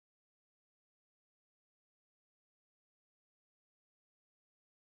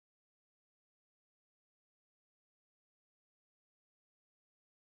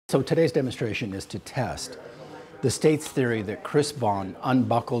So today's demonstration is to test the state's theory that Chris Vaughn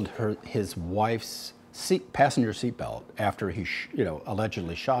unbuckled his wife's passenger seatbelt after he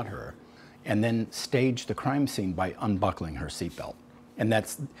allegedly shot her, and then staged the crime scene by unbuckling her seatbelt. And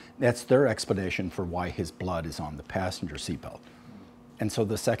that's their explanation for why his blood is on the passenger seatbelt. And so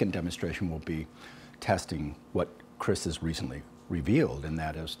the second demonstration will be testing what Chris has recently revealed, and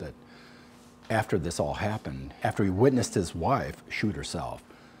that is that after this all happened, after he witnessed his wife shoot herself,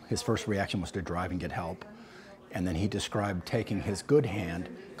 his first reaction was to drive and get help. And then he described taking his good hand,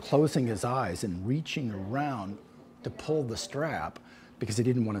 closing his eyes, and reaching around to pull the strap because he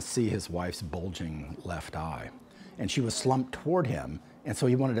didn't want to see his wife's bulging left eye. And she was slumped toward him, and so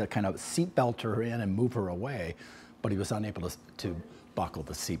he wanted to kind of seatbelt her in and move her away, but he was unable to buckle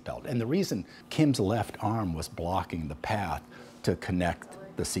the seatbelt. And the reason Kim's left arm was blocking the path to connect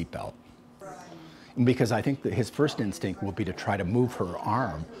the seatbelt, because I think that his first instinct will be to try to move her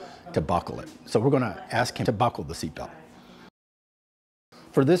arm to buckle it. So we're going to ask him to buckle the seatbelt.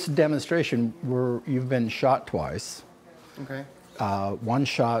 For this demonstration, you've been shot twice. Okay. One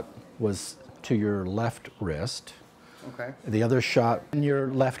shot was to your left wrist. Okay. The other shot in your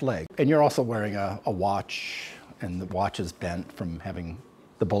left leg. And you're also wearing a watch, and the watch is bent from having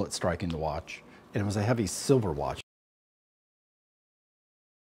the bullet striking the watch. And it was a heavy silver watch.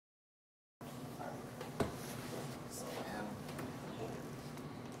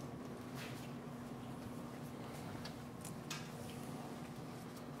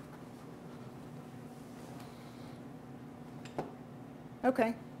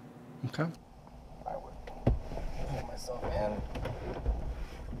 Okay. Okay. I would pull myself in.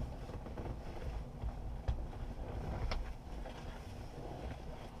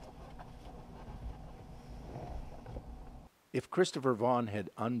 If Christopher Vaughn had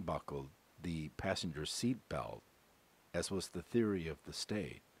unbuckled the passenger seat belt, as was the theory of the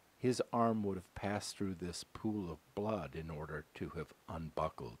state, his arm would have passed through this pool of blood in order to have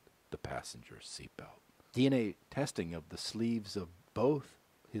unbuckled the passenger seat belt. DNA testing of the sleeves of both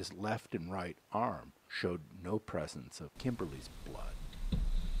his left and right arm showed no presence of Kimberly's blood.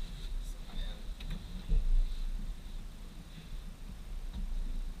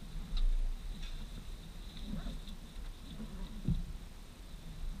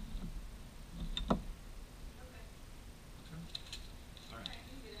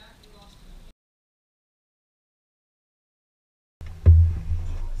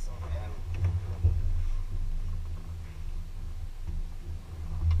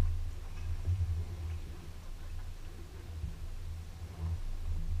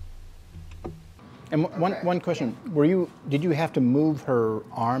 And one question: did you have to move her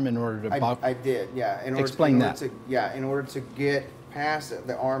arm in order to buckle? I did, yeah. Explain that. In order to get past it,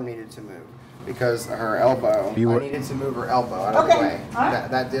 the arm needed to move because her elbow. I needed to move her elbow out of the way.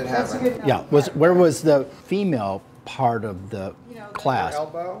 That did happen. Yeah. Where was the female part of the clasp?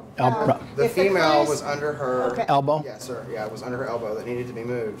 Elbow. The female was under her elbow. Yes, sir. Yeah, it was under her elbow that needed to be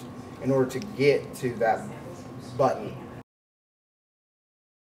moved in order to get to that button.